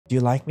Do you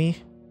like me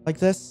like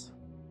this?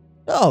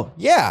 Oh,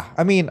 yeah.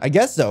 I mean, I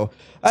guess so.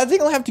 I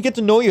think I'll have to get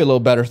to know you a little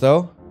better,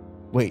 though.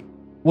 Wait,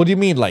 what do you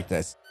mean like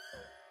this?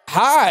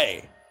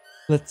 Hi!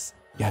 Let's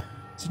get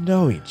to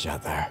know each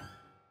other.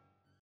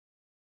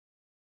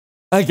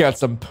 I got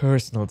some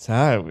personal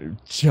time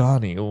with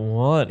Johnny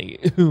Wani.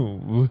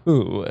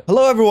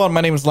 Hello everyone,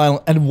 my name is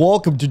Lionel and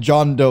welcome to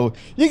John Doe.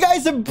 You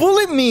guys have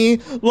bullied me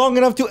long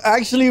enough to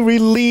actually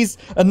release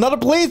another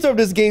playthrough of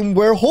this game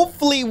where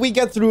hopefully we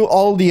get through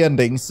all the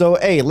endings. So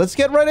hey, let's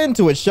get right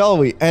into it, shall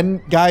we? And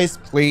guys,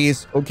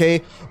 please,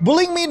 okay?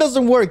 Bullying me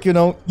doesn't work, you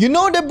know? You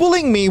know that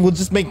bullying me will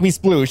just make me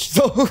sploosh.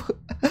 So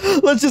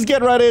let's just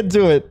get right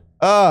into it.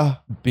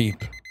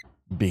 Beep,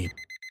 beep,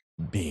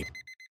 beep.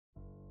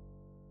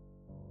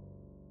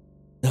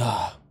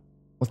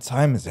 What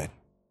time is it?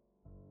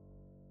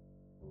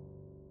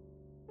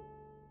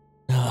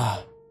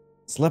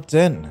 Slept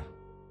in. I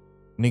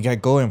need to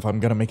get going if I'm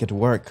gonna make it to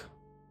work.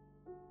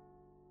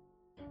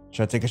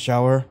 Should I take a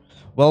shower?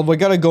 Well, we're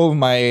gonna go with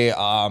my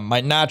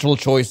my natural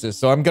choices,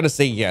 so I'm gonna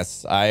say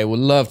yes. I would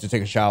love to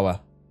take a shower.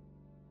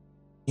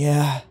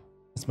 Yeah,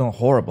 it smells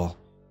horrible.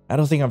 I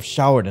don't think I've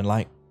showered in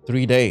like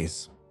 3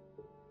 days.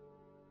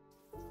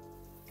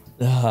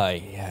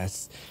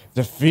 Yes.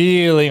 The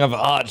feeling of a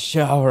hot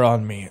shower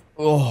on me.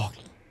 Oh,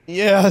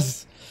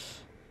 yes.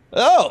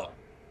 Oh,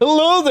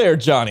 hello there,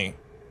 Johnny.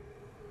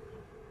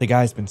 The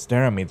guy's been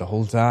staring at me the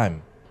whole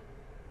time.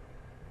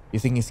 You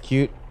think he's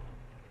cute?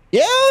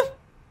 Yeah?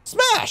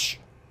 Smash!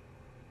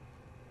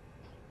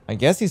 I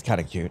guess he's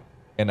kind of cute.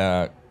 In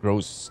a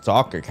gross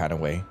stalker kind of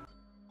way.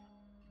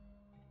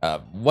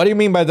 What do you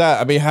mean by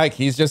that? I mean, heck,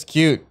 he's just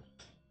cute.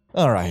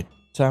 Alright,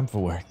 time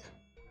for work.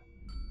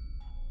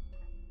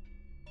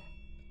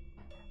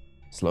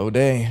 Slow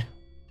day.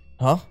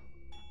 Huh?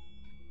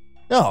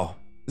 No,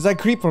 it's that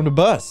creep from the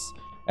bus.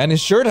 And his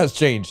shirt has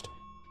changed.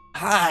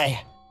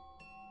 Hi.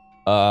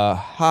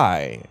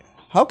 Hi.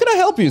 How can I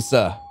help you,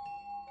 sir?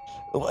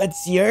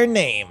 What's your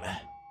name?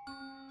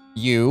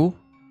 You?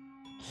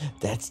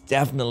 That's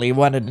definitely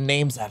one of the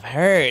names I've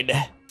heard.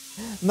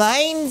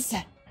 Mine's...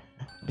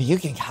 You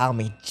can call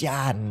me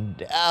John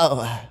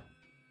Doe.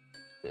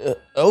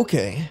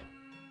 Okay.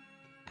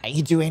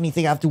 You do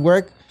anything after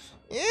work?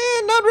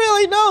 Yeah, not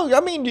really, no.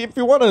 I mean, if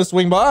you want to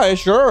swing by,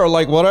 sure,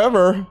 like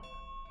whatever.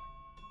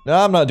 No,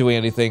 I'm not doing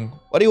anything.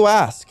 What do you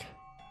ask?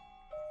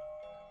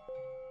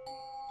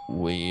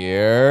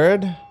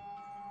 Weird.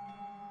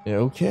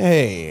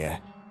 Okay.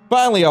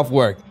 Finally off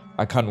work.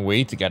 I can't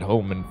wait to get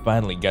home and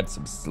finally get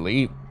some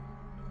sleep.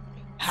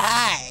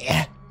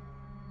 Hi.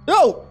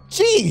 Oh,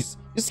 jeez.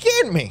 You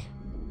scared me.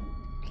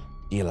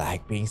 Do you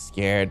like being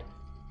scared?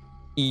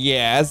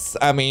 Yes,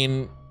 I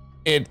mean...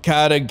 It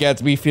kinda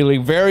gets me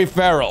feeling very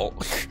feral.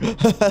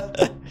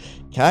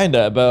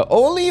 Kinda, but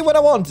only when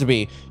I want to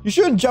be. You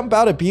shouldn't jump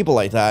out at people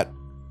like that.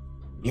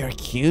 You're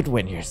cute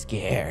when you're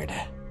scared.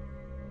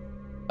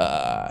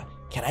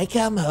 Can I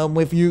come home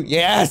with you?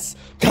 Yes!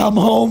 Come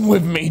home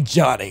with me,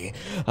 Johnny!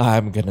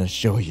 I'm gonna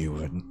show you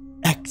an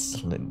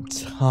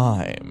excellent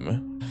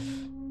time.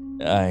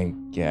 I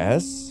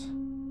guess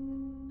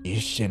you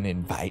shouldn't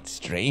invite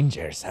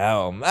strangers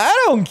home. I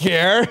don't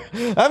care!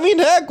 I mean,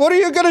 heck, what are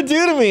you gonna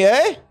do to me,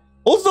 eh?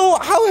 Also,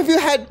 how have you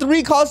had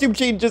 3 costume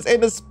changes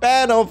in a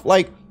span of,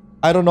 like,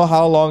 I don't know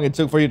how long it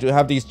took for you to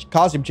have these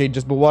costume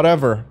changes, but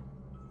whatever.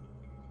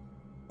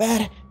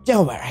 But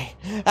don't worry,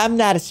 I'm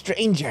not a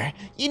stranger.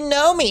 You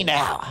know me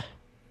now.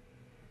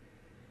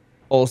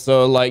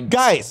 Also, like,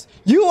 guys,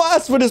 you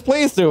asked for this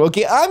playthrough,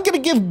 okay? I'm gonna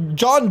give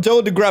John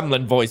Doe the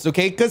Gremlin voice,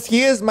 okay? Because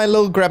he is my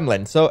little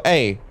gremlin, so,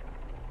 hey,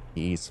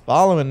 he's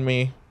following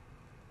me.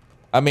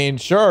 I mean,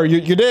 sure,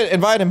 you did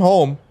invite him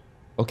home.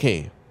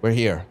 Okay, we're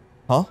here.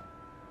 Huh?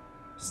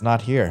 He's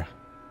not here.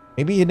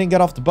 Maybe he didn't get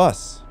off the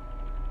bus.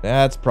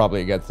 That's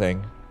probably a good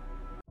thing.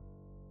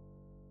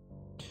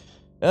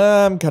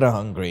 I'm kind of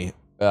hungry.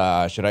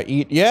 Should I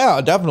eat? Yeah,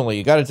 definitely.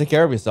 You gotta take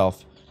care of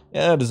yourself.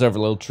 Yeah, I deserve a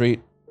little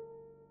treat.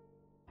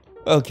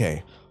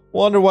 Okay.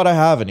 Wonder what I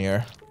have in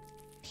here.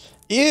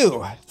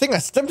 Ew, I think I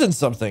stepped in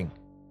something.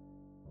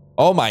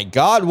 Oh my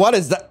god, what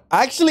is that?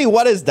 Actually,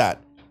 what is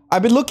that?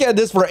 I've been looking at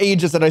this for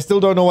ages and I still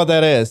don't know what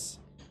that is.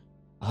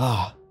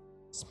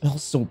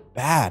 Smells so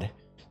bad. It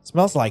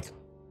smells like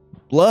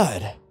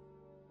blood.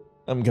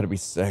 I'm gonna be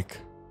sick.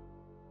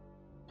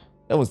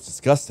 That was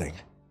disgusting.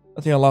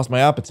 I think I lost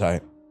my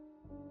appetite.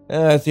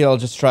 I think I'll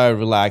just try to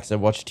relax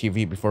and watch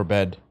TV before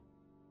bed.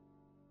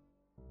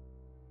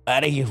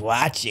 What are you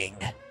watching?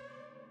 How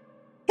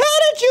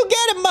did you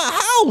get in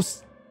my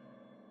house?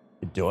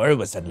 The door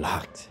was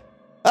unlocked.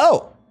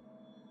 Oh.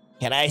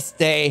 Can I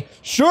stay?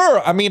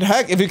 Sure. I mean,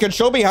 heck, if you can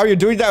show me how you're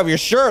doing that with your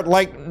shirt,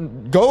 like,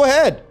 go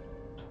ahead.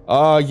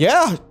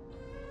 Yeah.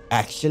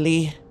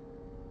 Actually,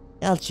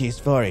 I'll choose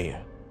for you.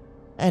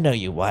 I know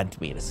you want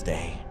me to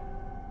stay.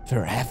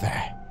 Forever.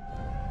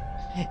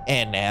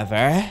 And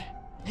ever.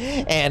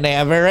 And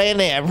ever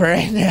and ever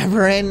and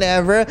ever and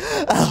ever.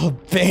 Oh,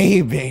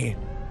 baby.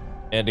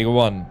 Ending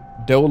 1.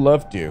 Doe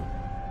loved you.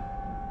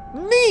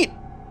 Neat.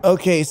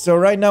 Okay, so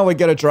right now we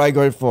got a dry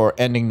guard for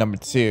ending number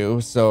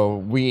 2, so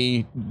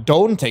we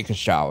don't take a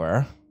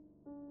shower.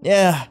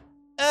 Yeah,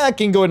 I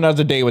can go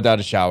another day without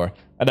a shower.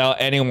 I doubt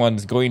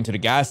anyone's going to the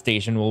gas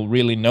station will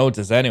really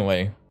notice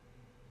anyway.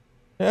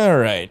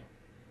 Alright.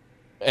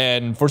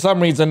 And for some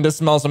reason, this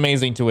smells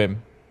amazing to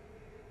him.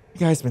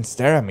 You guys been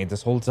staring at me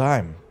this whole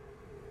time.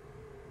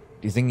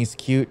 Do you think he's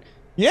cute?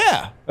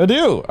 Yeah, I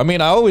do. I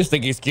mean, I always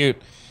think he's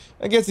cute.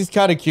 I guess he's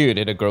kind of cute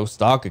in a gross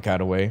stalker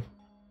kind of way.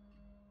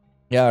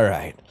 Yeah,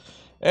 alright.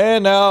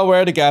 And now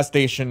we're at the gas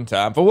station.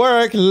 Time for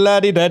work.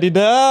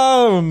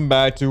 La-di-da-di-da.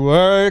 Back to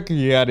work.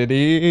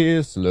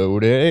 Yeah-di-di. Slow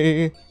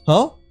day.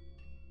 Huh?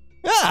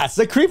 Yeah, it's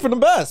the creep from the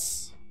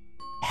bus.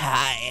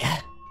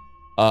 Hi.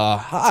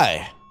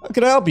 Hi. How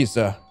can I help you,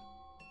 sir?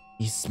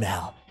 You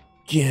smell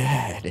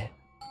good.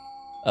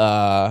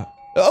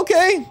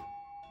 Okay.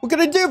 What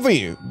can I do for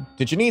you?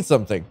 Did you need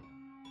something?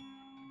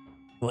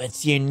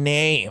 What's your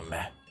name?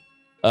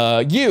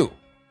 You.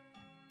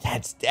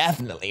 That's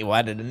definitely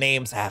one of the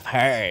names I've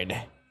heard.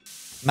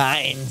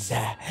 Mine's,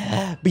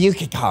 but you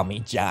can call me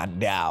John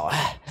Doe.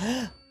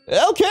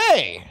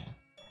 Okay.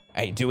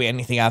 Are you doing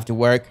anything after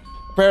work?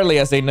 Apparently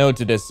I say no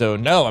to this, so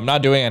no, I'm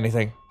not doing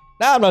anything.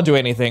 No, I'm not doing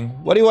anything.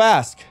 What do you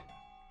ask?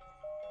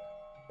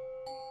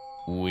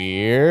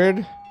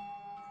 Weird.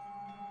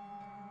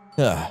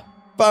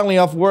 Finally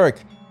off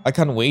work. I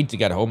can't wait to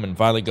get home and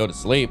finally go to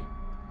sleep.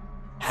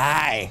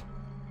 Hi.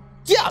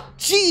 Yeah,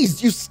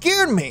 jeez, you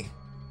scared me.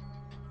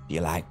 Do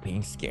you like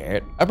being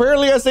scared?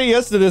 Apparently I say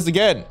yes to this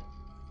again.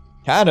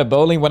 Kinda, but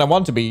only when I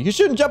want to be. You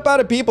shouldn't jump out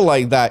at people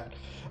like that.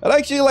 And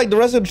actually, like, the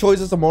rest of the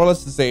choices are more or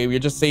less the same. You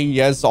just say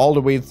yes all the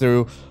way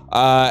through.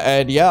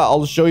 And yeah,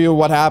 I'll show you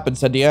what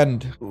happens at the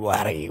end.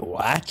 What are you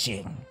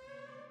watching?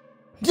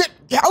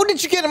 How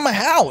did you get in my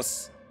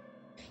house?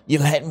 You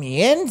let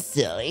me in,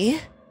 silly.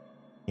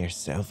 You're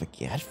so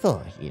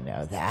forgetful, you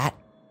know that.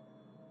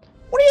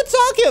 What are you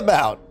talking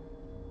about?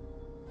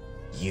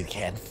 You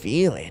can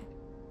feel it,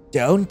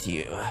 don't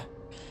you?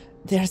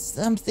 There's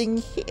something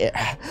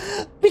here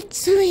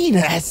between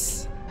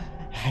us.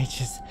 I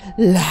just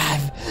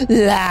love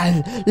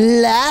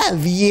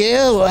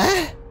you.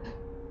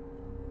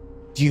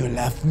 Do you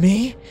love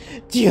me?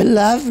 Do you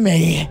love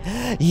me?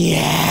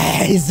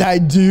 Yes, I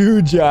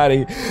do,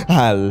 Johnny.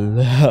 I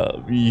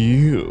love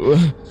you.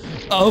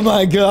 Oh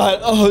my God.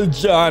 Oh,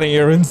 Johnny,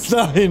 you're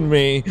inside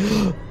me.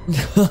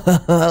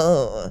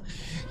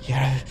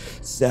 You're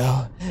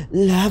so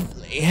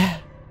lovely.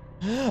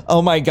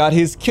 Oh my God,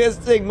 he's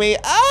kissing me.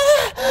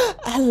 Ah,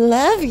 I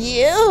love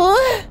you.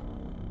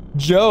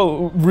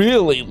 Joe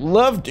really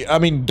loved you. I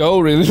mean, Doe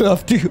really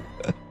loved you.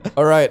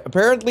 All right,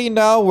 apparently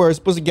now we're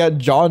supposed to get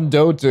John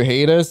Doe to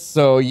hate us.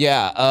 So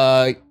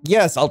yeah,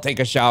 yes, I'll take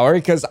a shower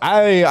because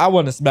I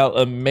want to smell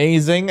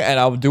amazing, and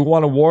I do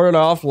want to ward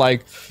off,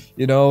 like,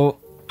 you know,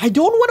 I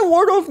don't want to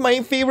ward off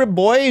my favorite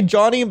boy,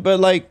 Johnny,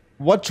 but like,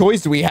 what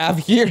choice do we have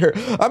here?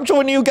 I'm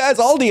showing you guys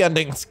all the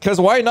endings, because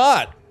why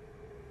not?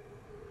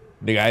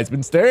 The guy's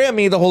been staring at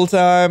me the whole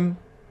time.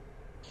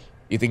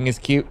 You think he's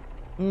cute?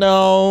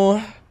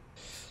 No.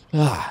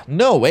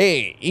 No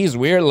way. He's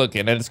weird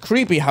looking, and it's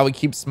creepy how he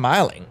keeps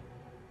smiling.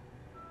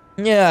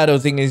 Yeah, I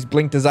don't think he's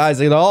blinked his eyes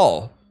at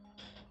all.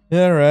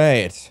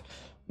 Alright.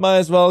 Might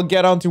as well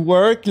get on to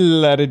work.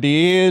 Let it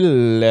do,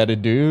 let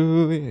it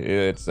do.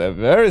 It's a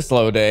very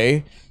slow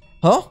day.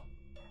 Huh?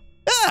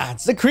 Ah,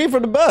 it's the creep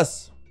from the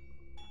bus.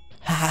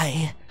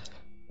 Hi.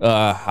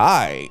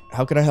 Hi.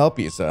 How can I help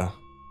you, sir?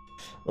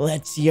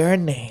 What's your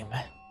name?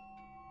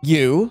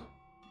 You?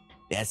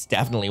 That's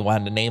definitely one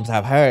of the names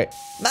I've heard.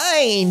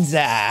 Mine's,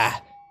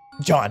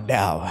 John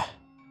Doe.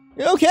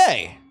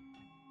 Okay.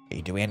 Are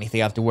you doing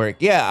anything after work?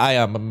 Yeah, I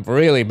am. I'm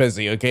really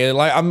busy, okay?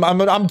 Like,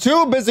 I'm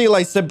too busy,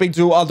 like, simping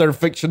to other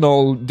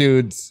fictional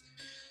dudes.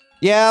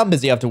 Yeah, I'm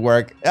busy after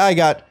work. I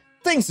got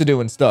things to do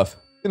and stuff.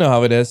 You know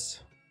how it is.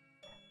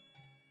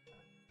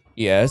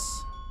 Yes.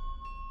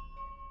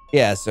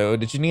 Yeah, so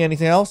did you need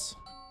anything else?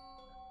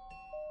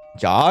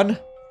 John?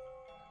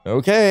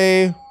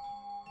 Okay.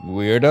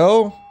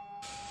 Weirdo.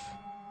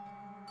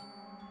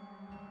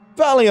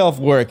 Finally off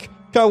work.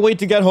 Can't wait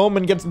to get home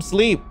and get some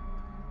sleep.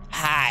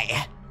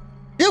 Hi.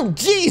 Oh,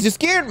 jeez, you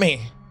scared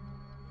me.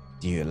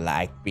 Do you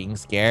like being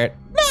scared?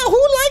 No,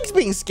 who likes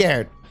being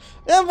scared?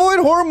 I avoid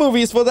horror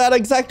movies for that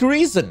exact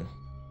reason.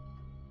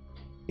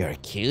 You're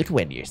cute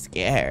when you're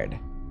scared.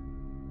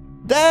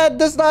 That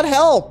does not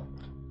help.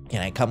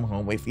 Can I come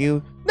home with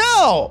you?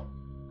 No!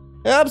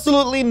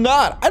 Absolutely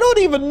not. I don't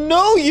even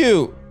know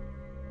you.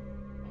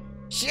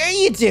 Sure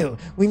you do.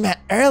 We met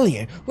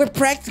earlier. We're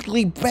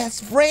practically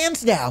best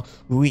friends now.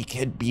 We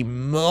could be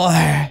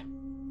more.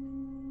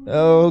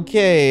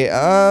 Okay,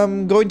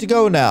 I'm going to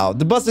go now.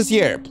 The bus is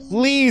here.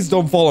 Please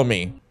don't follow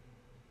me.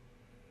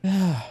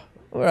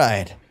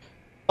 Alright.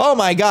 Oh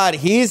my God,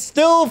 he's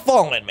still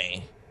following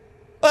me.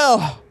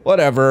 Well,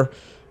 whatever.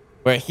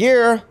 We're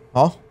here.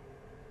 Oh,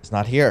 it's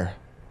not here.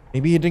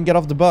 Maybe he didn't get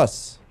off the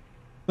bus.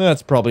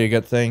 That's probably a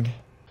good thing.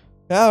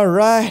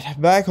 Alright,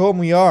 back home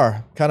we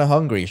are. Kinda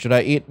hungry. Should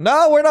I eat?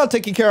 No, we're not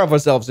taking care of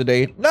ourselves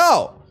today.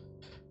 No!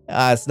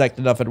 I snacked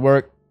enough at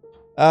work.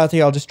 I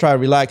think I'll just try to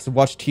relax and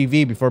watch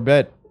TV before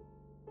bed.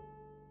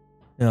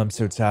 I'm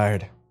so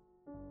tired.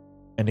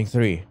 Ending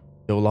 3.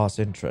 No lost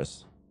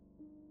interest.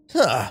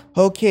 Huh.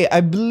 Okay,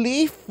 I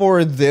believe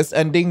for this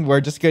ending,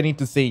 we're just gonna need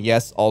to say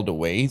yes all the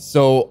way.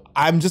 So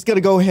I'm just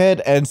gonna go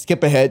ahead and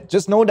skip ahead.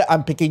 Just know that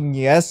I'm picking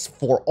yes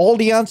for all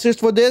the answers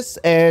for this.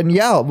 And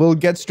yeah, we'll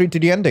get straight to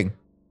the ending.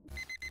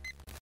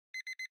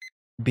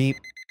 Beep,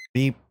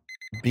 beep,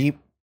 beep.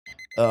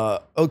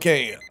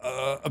 Okay.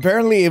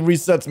 Apparently it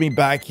resets me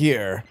back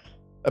here.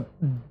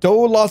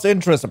 Doe lost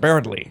interest,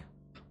 apparently.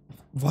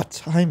 What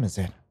time is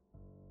it?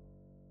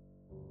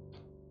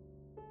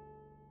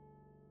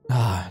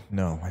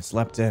 No, I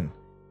slept in. I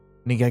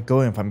need to get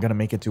going if I'm gonna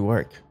make it to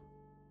work.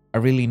 I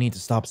really need to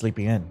stop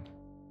sleeping in.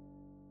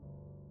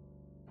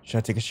 Should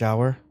I take a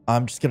shower?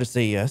 I'm just gonna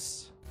say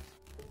yes.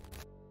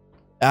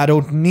 I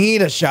don't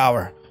need a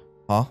shower.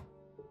 Huh?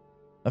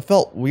 I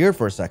felt weird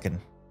for a second.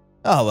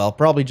 Oh well,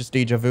 probably just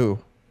deja vu.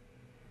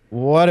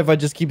 What if I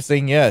just keep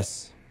saying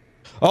yes?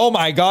 Oh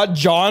my god,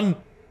 John!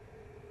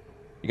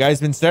 You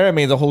guys been staring at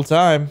me the whole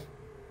time.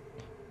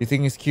 You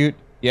think he's cute?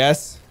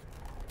 Yes?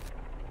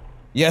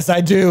 Yes,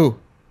 I do.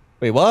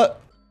 Wait,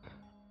 what?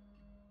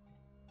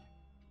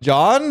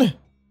 John?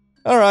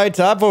 Alright,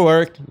 time for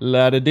work.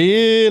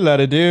 La-da-dee,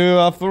 la-da-doo,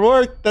 off for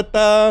work.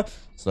 Da-da.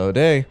 Slow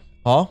day.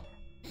 Huh?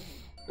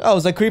 Oh,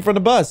 it's that creep from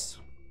the bus.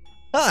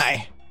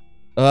 Hi.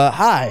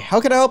 Hi. How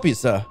can I help you,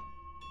 sir?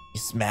 You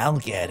smell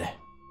good.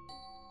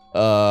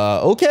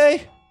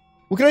 Okay.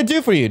 What can I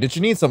do for you? Did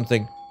you need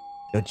something?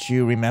 Don't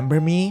you remember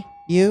me,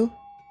 you?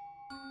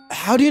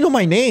 How do you know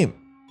my name?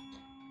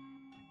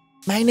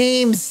 My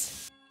name's...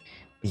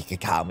 You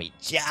could call me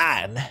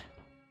John.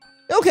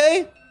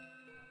 Okay.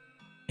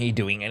 Are you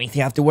doing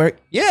anything after work?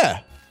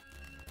 Yeah.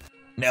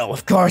 No,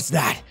 of course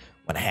not.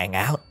 Wanna hang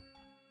out?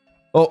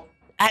 Oh.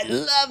 I'd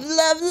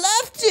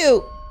love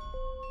to.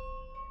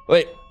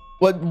 Wait,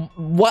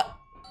 what?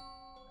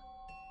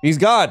 He's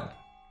gone.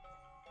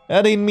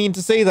 I didn't mean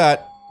to say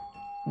that.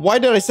 Why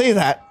did I say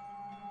that?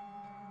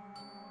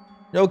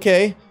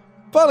 Okay.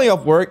 Finally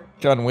off work.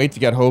 Can't wait to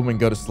get home and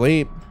go to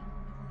sleep.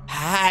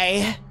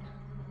 Hi.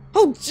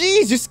 Oh,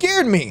 jeez, you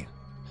scared me.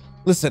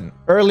 Listen,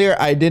 earlier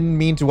I didn't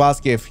mean to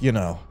ask if, you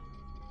know.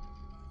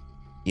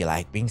 You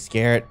like being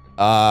scared?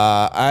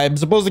 I'm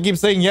supposed to keep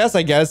saying yes,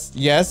 I guess.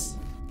 Yes.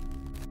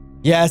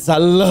 Yes, I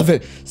love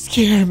it.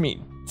 Scare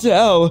me,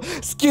 Doe.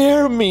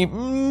 Scare me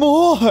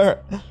more.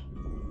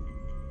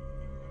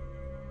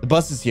 The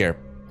bus is here.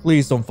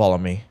 Please don't follow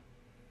me.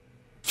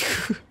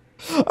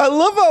 I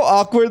love how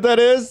awkward that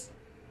is.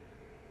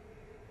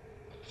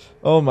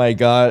 Oh my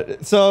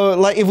god. So,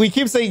 like, if we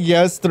keep saying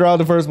yes throughout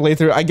the first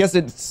playthrough, I guess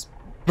it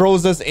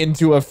throws us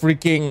into a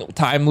freaking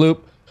time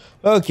loop.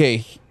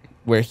 Okay,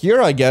 we're here,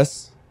 I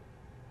guess.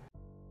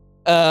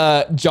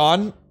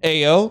 John,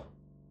 Ayo.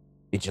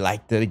 Did you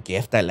like the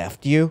gift I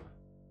left you?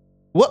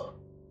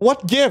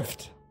 What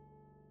gift?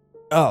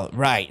 Oh,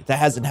 right. That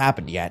hasn't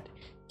happened yet.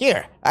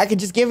 Here, I can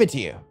just give it to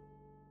you.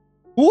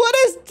 What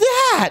is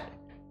that?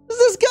 This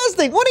is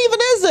disgusting. What even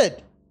is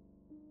it?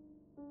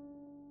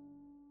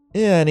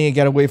 Yeah, I need to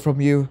get away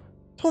from you.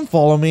 Don't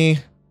follow me.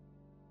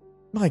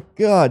 My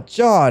god,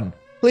 John.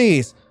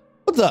 Please.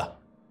 What the?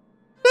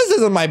 This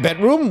isn't my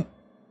bedroom.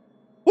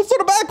 What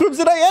sort of back rooms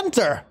did I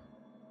enter?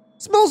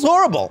 It smells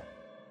horrible.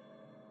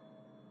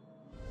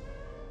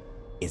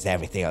 Is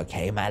everything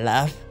okay, my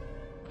love?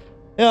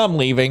 Yeah, I'm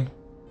leaving.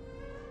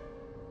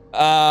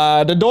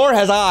 The door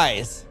has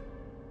eyes.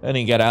 I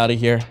need to get out of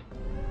here.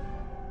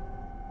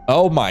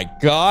 Oh my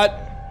god.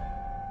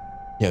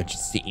 Don't you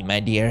see, my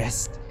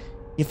dearest?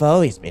 You've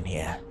always been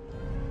here.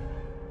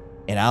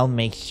 And I'll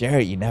make sure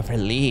you never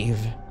leave.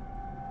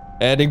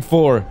 Ending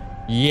 4.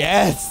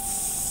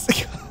 Yes!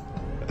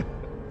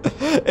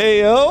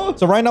 Ayo!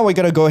 So right now we're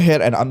gonna go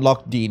ahead and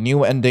unlock the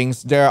new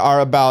endings. There are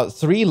about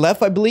 3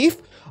 left, I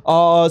believe.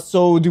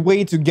 So the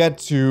way to get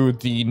to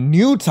the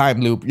new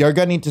time loop, you're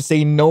gonna need to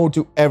say no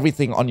to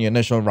everything on your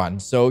initial run.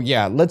 So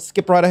yeah, let's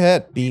skip right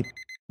ahead. Beep,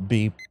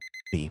 beep,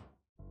 beep.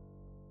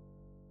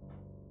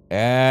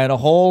 And a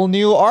whole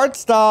new art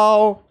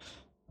style.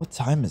 What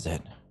time is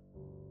it?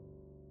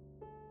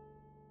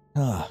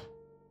 I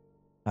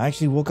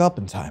actually woke up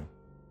in time.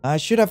 I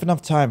should have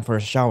enough time for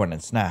a shower and a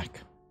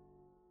snack.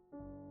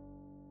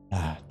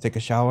 Take a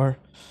shower.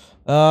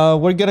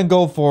 We're gonna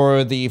go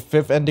for the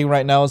 5th ending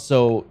right now,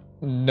 so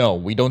no,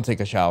 we don't take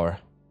a shower.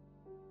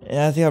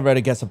 Yeah, I think I'd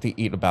rather get something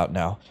to eat about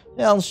now.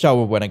 Yeah, I'll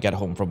shower when I get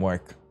home from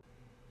work.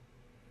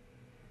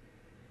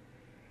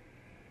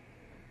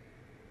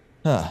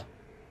 The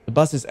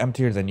bus is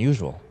emptier than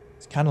usual.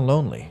 It's kind of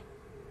lonely.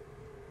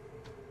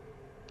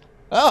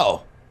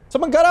 Oh,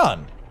 someone got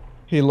on.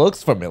 He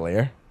looks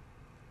familiar.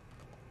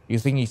 You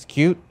think he's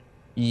cute?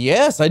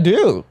 Yes, I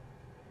do.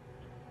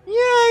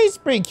 Yeah, he's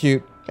pretty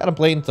cute. Kind of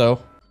plain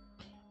though.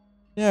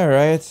 Yeah,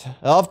 right.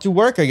 Off to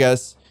work, I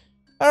guess.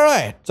 All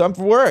right, time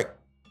for work.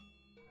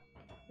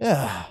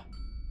 Yeah,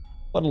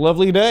 what a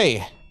lovely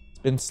day. It's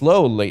been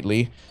slow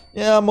lately.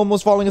 Yeah, I'm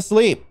almost falling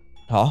asleep.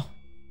 Huh?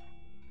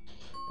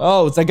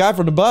 Oh, it's that guy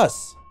from the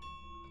bus.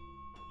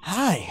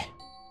 Hi.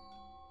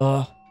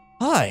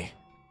 Hi.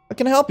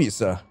 can I help you,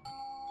 sir?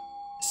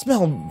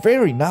 Smell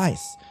very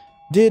nice.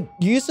 Did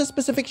you use a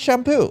specific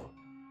shampoo?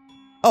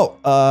 Oh,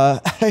 I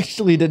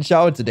actually didn't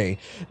shower today.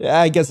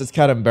 I guess it's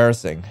kind of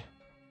embarrassing.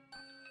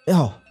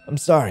 Oh, I'm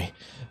sorry.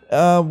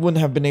 Wouldn't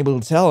have been able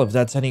to tell if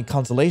that's any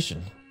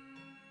consolation.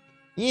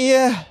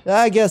 Yeah,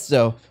 I guess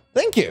so.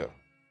 Thank you.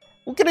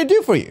 What can I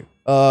do for you?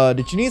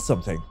 Did you need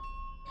something?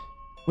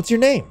 What's your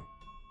name?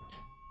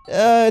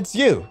 It's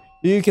you.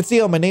 You can see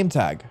it on my name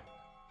tag.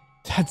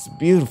 That's a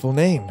beautiful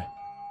name.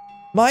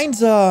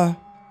 Mine's,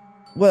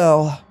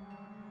 well,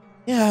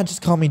 yeah,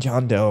 just call me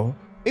John Doe.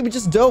 Maybe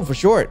just Doe for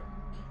short.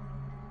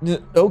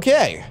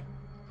 Okay.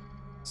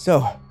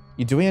 So,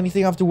 you doing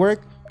anything after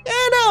work? Yeah,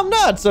 no, I'm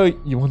not. So,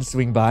 you want to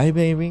swing by,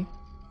 baby?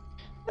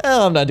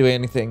 No, I'm not doing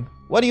anything.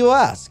 What do you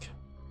ask?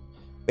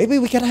 Maybe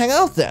we can hang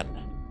out then.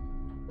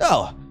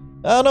 Oh,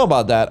 I don't know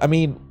about that. I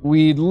mean,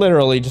 we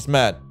literally just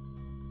met.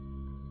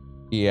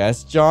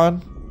 Yes,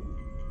 John?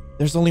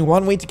 There's only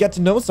one way to get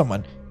to know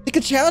someone. Take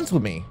a chance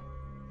with me.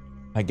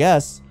 I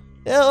guess.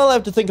 Yeah, I'll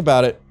have to think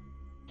about it.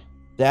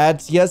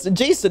 That's yes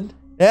adjacent.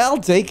 Yeah, I'll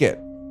take it.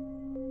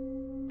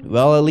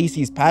 Well, at least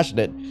he's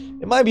passionate.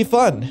 It might be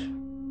fun.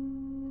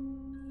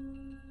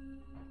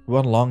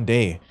 One long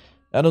day.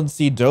 I don't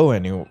see Doe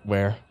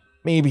anywhere.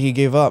 Maybe he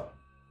gave up.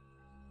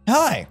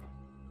 Hi.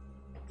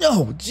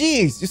 Oh,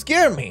 jeez, you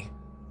scared me.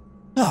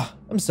 Ah,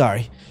 I'm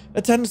sorry.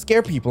 I tend to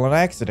scare people on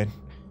accident.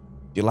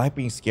 Do you like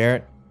being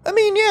scared? I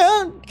mean,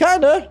 yeah,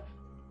 kinda.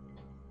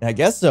 I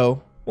guess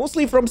so.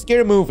 Mostly from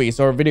scary movies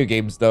or video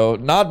games, though.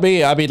 Not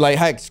me. I mean, like,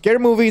 heck, scary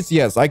movies,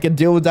 yes, I can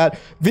deal with that.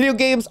 Video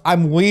games,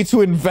 I'm way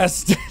too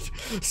invested.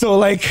 So,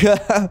 like,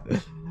 I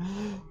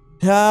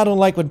don't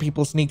like when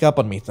people sneak up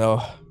on me,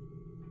 though.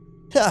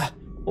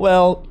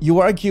 Well, you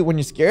are cute when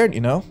you're scared,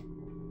 you know?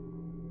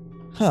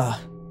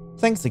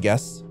 Thanks, I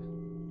guess.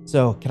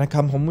 So, can I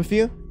come home with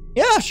you?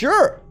 Yeah,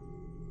 sure.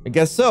 I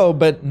guess so,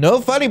 but no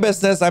funny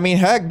business. I mean,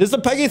 heck, this is a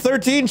Peggy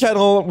 13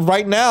 channel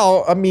right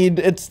now. I mean,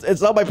 it's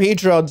on my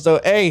Patreon, so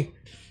hey.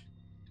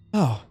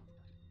 Oh,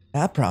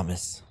 I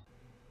promise.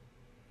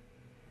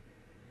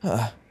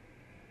 All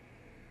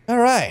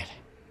right.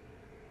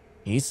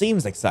 He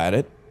seems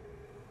excited.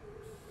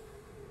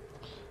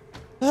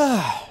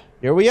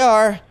 Here we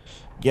are.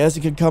 Guess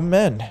you could come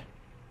in.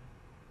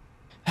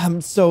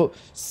 I'm so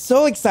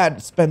excited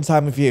to spend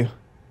time with you.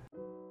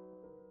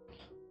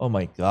 Oh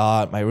my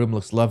god, my room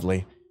looks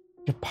lovely.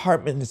 Your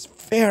apartment is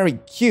very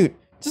cute,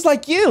 just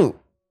like you.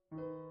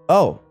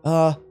 Oh,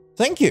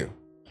 thank you.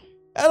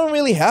 I don't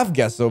really have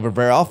guests over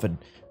very often.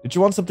 Did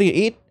you want something to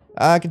eat?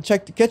 I can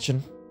check the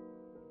kitchen.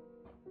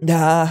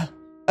 Nah,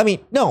 I mean,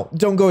 no,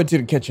 don't go into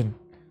the kitchen.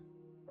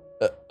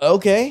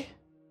 Okay.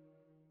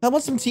 How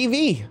about some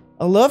TV?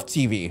 I love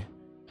TV.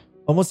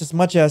 Almost as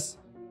much as...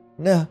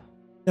 Nah,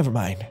 never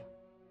mind.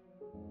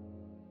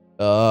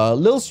 A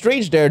little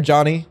strange there,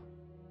 Johnny.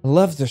 I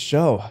love the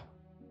show.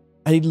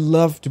 I'd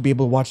love to be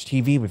able to watch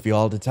TV with you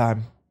all the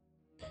time.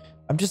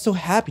 I'm just so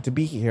happy to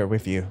be here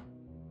with you.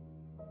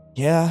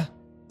 Yeah,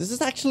 this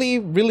is actually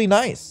really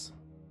nice.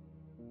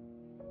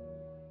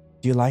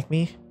 Do you like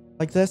me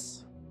like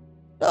this?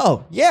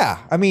 Oh, yeah.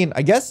 I mean,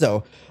 I guess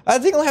so. I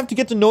think I'll have to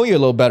get to know you a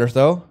little better,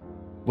 though.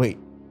 Wait,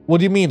 what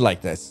do you mean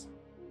like this?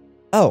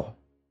 Oh,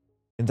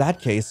 in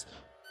that case,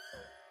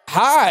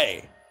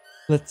 hi!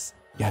 Let's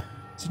get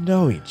to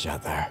know each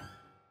other.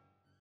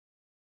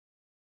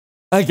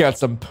 I got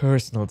some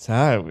personal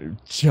time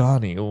with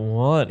Johnny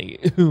Wani.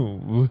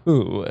 Ooh,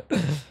 ooh.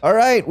 All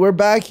right, we're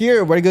back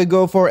here. We're gonna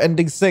go for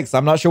ending 6.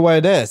 I'm not sure what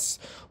it is.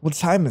 What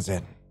time is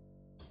it?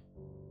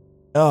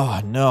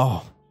 Oh,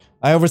 no.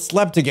 I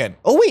overslept again.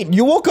 Oh, wait,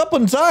 you woke up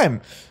on time.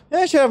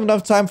 I should have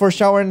enough time for a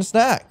shower and a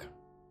snack.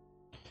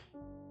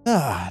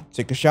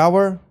 Take a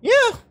shower?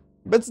 Yeah,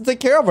 let's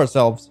take care of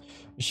ourselves.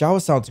 The shower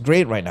sounds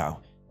great right now.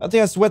 I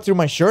think I sweat through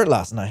my shirt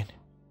last night.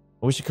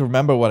 I wish I could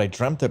remember what I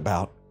dreamt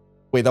about.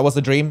 Wait, that was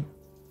a dream?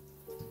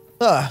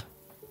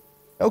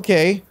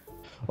 Okay.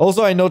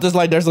 Also, I noticed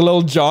like there's a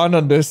little John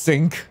on the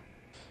sink.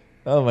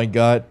 Oh my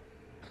god.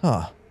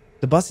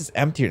 The bus is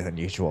emptier than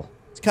usual.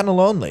 It's kind of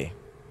lonely.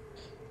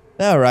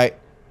 Alright.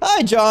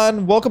 Hi,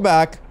 John. Welcome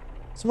back.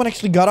 Someone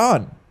actually got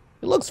on.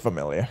 It looks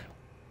familiar.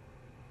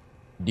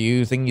 Do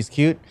you think he's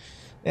cute?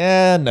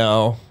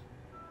 No.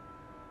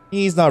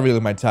 He's not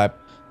really my type.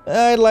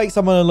 I'd like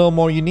someone a little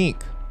more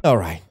unique.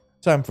 Alright.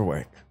 Time for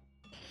work.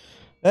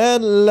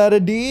 And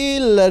la-da-dee,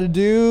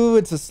 la-da-doo,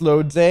 it's a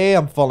slow day,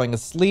 I'm falling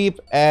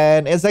asleep,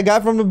 and it's that guy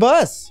from the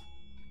bus.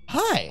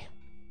 Hi.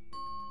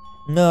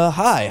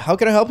 Hi, how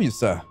can I help you,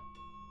 sir?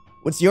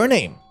 What's your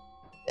name?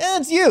 Yeah,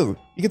 it's you.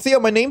 You can see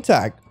on my name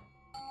tag.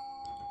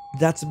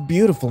 That's a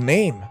beautiful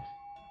name.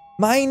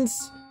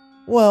 Mine's,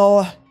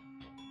 well,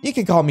 you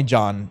can call me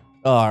John,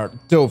 or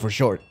Doe for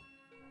short.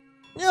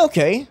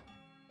 Okay.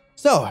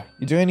 So,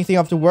 you doing anything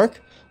after work?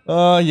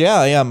 Yeah,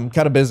 I am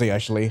kind of busy,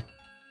 actually.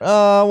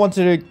 I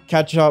wanted to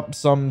catch up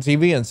some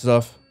TV and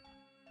stuff.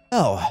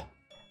 Oh,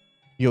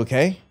 you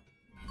okay?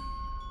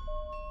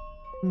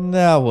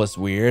 That was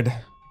weird.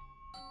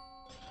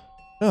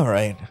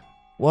 Alright,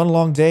 one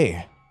long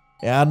day.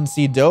 I didn't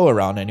see Doe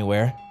around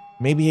anywhere.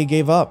 Maybe he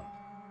gave up.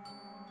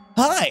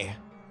 Hi.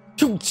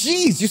 Oh,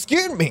 jeez, you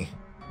scared me.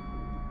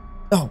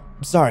 Oh,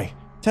 I'm sorry.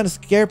 I tend to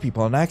scare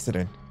people on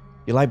accident.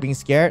 You like being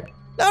scared?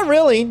 Not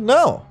really,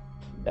 no.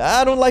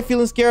 I don't like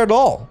feeling scared at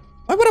all.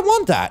 Why would I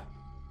want that?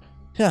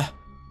 Yeah,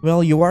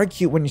 well, you are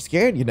cute when you're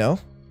scared, you know.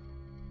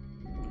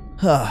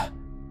 Huh.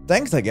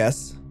 Thanks, I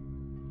guess.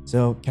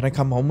 So, can I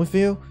come home with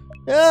you?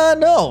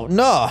 No.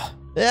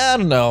 Yeah, I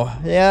don't know.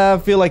 Yeah,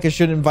 I feel like I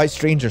should invite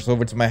strangers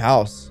over to my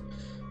house.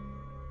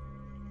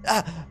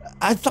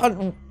 I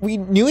thought we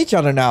knew each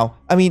other now.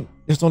 I mean,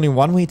 there's only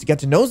one way to get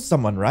to know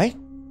someone, right?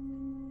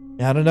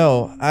 Yeah, I don't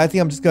know. I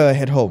think I'm just gonna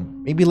head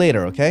home. Maybe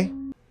later, okay?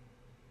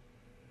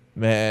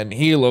 Man,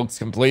 he looks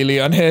completely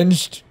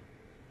unhinged.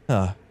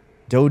 Huh.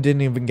 Doe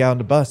didn't even get on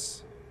the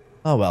bus.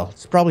 Oh well,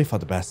 it's probably for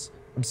the best.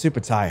 I'm super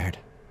tired.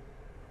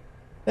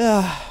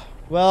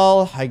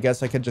 Well, I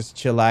guess I could just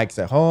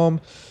chillax at home.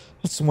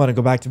 I just want to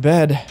go back to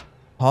bed.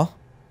 Huh?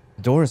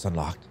 The door is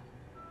unlocked.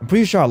 I'm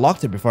pretty sure I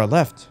locked it before I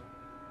left.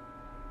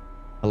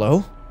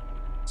 Hello?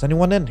 Is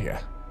anyone in here?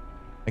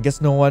 I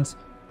guess no one's...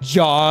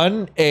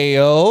 John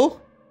Ao?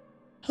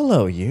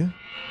 Hello, you.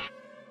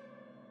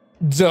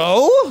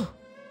 Doe?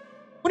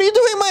 What are you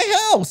doing in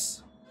my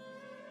house?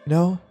 You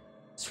know,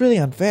 it's really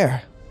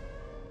unfair.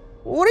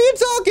 What are you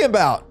talking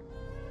about?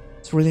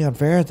 It's really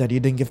unfair that you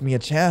didn't give me a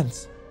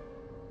chance.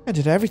 I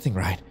did everything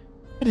right.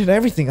 I did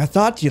everything I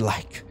thought you'd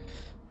like.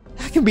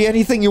 I can be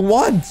anything you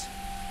want.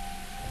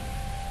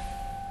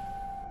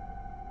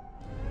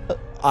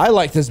 I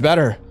like this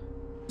better.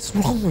 What's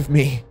wrong with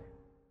me?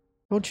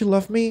 Don't you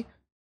love me?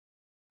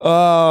 Hey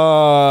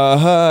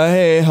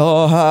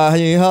ho,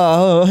 hey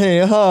ho, hey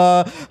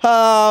ho.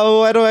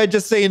 Why do I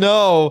just say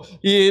no?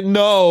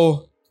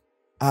 No.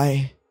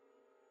 I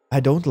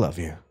don't love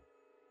you.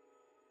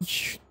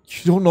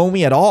 You don't know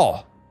me at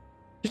all.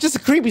 You're just a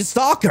creepy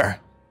stalker.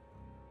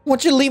 Why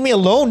don't you leave me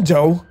alone,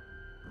 Doe?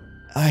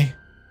 I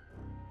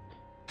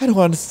don't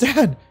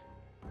understand.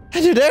 I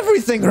did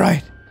everything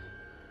right.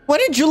 Why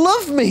didn't you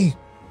love me?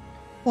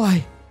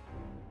 Why?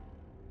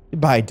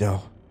 Goodbye,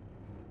 Doe.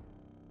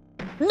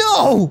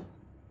 No!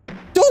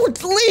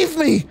 Don't leave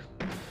me!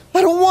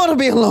 I don't want to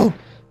be alone.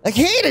 I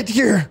hate it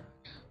here.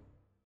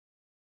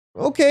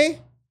 Okay.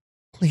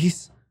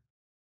 Please,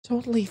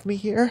 don't leave me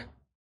here.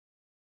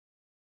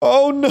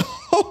 Oh no!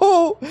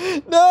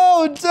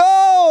 No,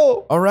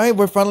 Doe! Alright,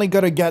 we're finally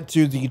gonna get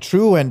to the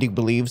true ending,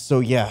 believe.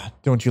 So yeah,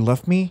 don't you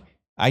love me?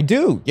 I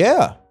do,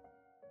 yeah.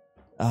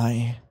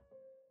 I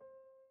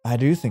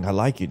do think I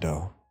like you,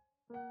 Doe.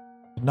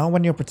 But not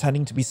when you're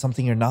pretending to be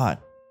something you're not.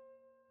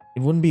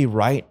 It wouldn't be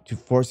right to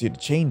force you to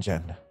change,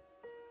 and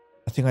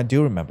I think I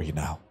do remember you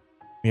now.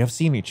 We have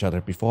seen each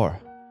other before,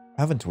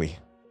 haven't we?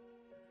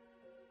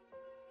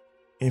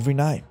 Every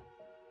night.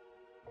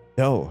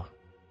 Doe.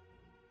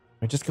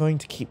 We're just going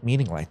to keep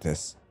meeting like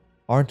this,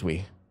 aren't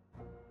we?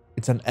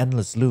 It's an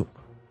endless loop.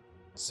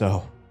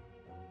 So,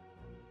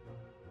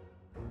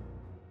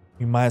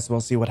 we might as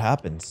well see what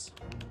happens.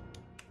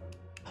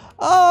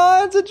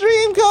 Oh, it's a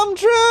dream come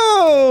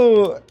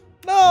true!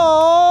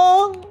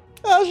 No!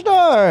 Gosh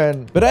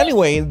darn. But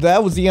anyway,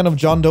 that was the end of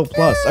John Doe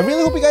Plus. I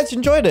really hope you guys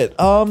enjoyed it.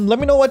 Let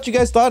me know what you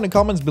guys thought in the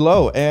comments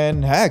below.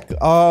 And heck,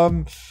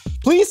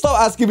 please stop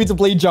asking me to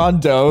play John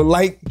Doe.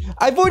 Like,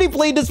 I've already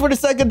played this for the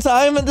second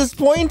time at this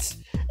point.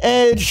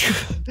 And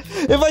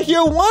if I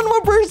hear one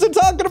more person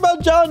talking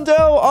about John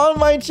Doe on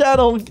my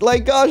channel,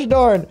 like, gosh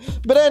darn.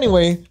 But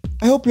anyway,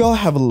 I hope you all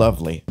have a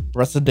lovely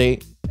rest of the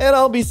day. And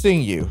I'll be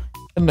seeing you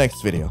in the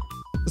next video.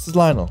 This is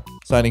Lionel,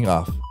 signing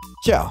off.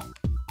 Ciao.